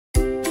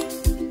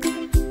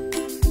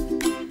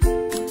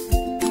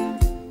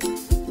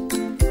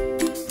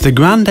The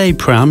Grande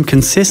pram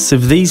consists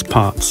of these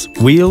parts: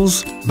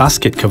 wheels,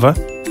 basket cover,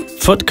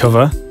 foot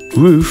cover,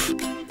 roof,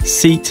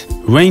 seat,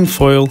 rain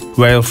foil,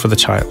 rail for the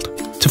child.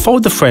 To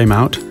fold the frame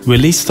out,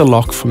 release the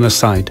lock from the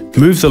side.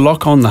 Move the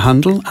lock on the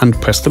handle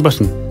and press the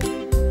button.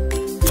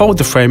 Fold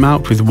the frame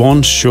out with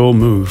one sure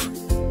move.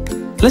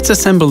 Let's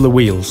assemble the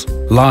wheels,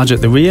 large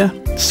at the rear,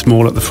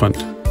 small at the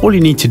front. All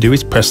you need to do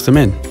is press them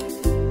in.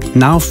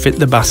 Now fit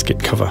the basket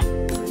cover.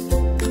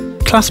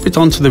 Clasp it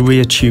onto the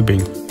rear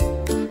tubing.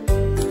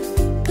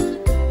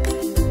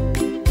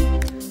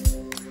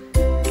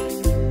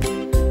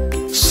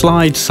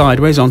 Slide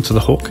sideways onto the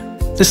hook,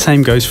 the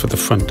same goes for the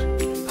front,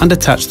 and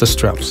attach the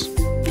straps.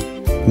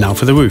 Now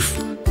for the roof.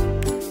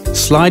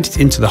 Slide it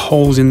into the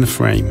holes in the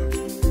frame.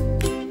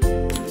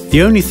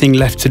 The only thing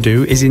left to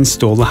do is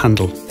install the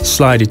handle.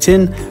 Slide it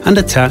in and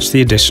attach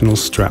the additional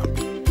strap.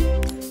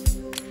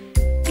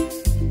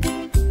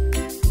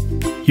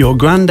 Your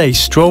Grande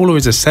stroller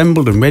is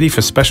assembled and ready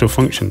for special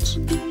functions.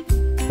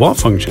 What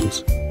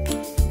functions?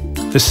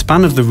 The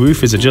span of the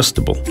roof is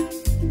adjustable.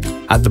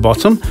 At the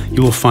bottom,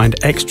 you will find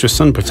extra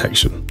sun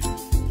protection.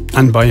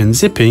 And by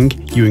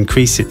unzipping, you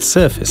increase its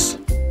surface.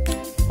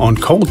 On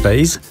cold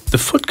days, the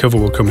foot cover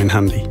will come in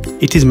handy.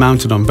 It is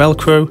mounted on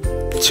Velcro,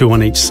 2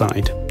 on each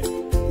side.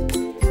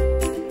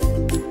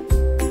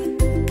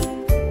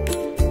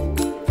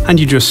 And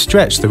you just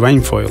stretch the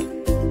rain foil.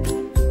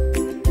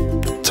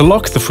 To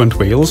lock the front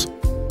wheels,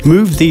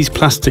 move these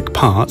plastic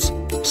parts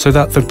so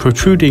that the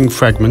protruding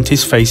fragment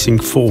is facing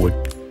forward.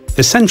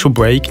 The central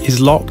brake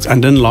is locked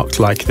and unlocked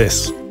like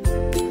this.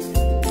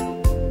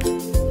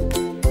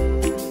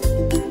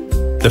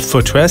 The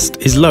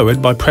footrest is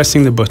lowered by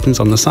pressing the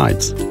buttons on the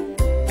sides.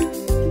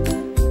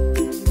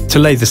 To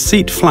lay the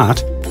seat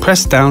flat,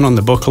 press down on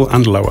the buckle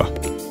and lower.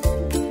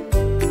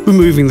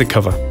 Removing the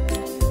cover.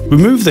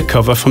 Remove the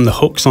cover from the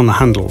hooks on the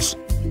handles.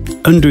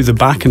 Undo the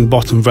back and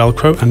bottom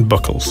Velcro and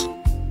buckles.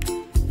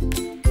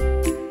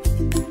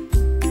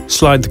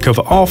 Slide the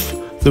cover off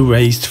the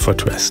raised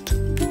footrest.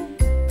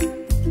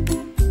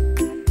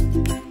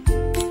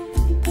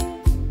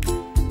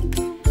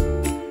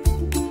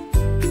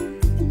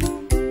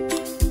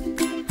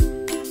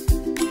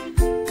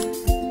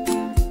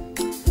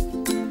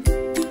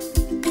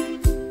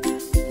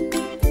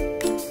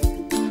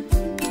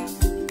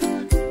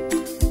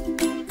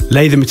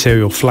 Lay the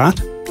material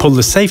flat, pull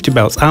the safety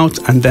belts out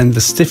and then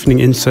the stiffening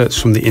inserts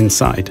from the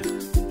inside.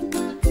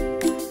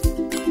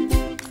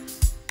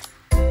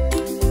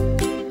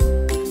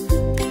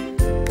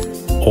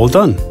 All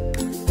done.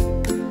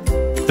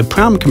 The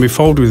pram can be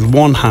folded with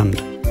one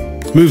hand.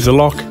 Move the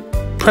lock,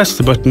 press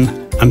the button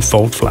and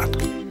fold flat.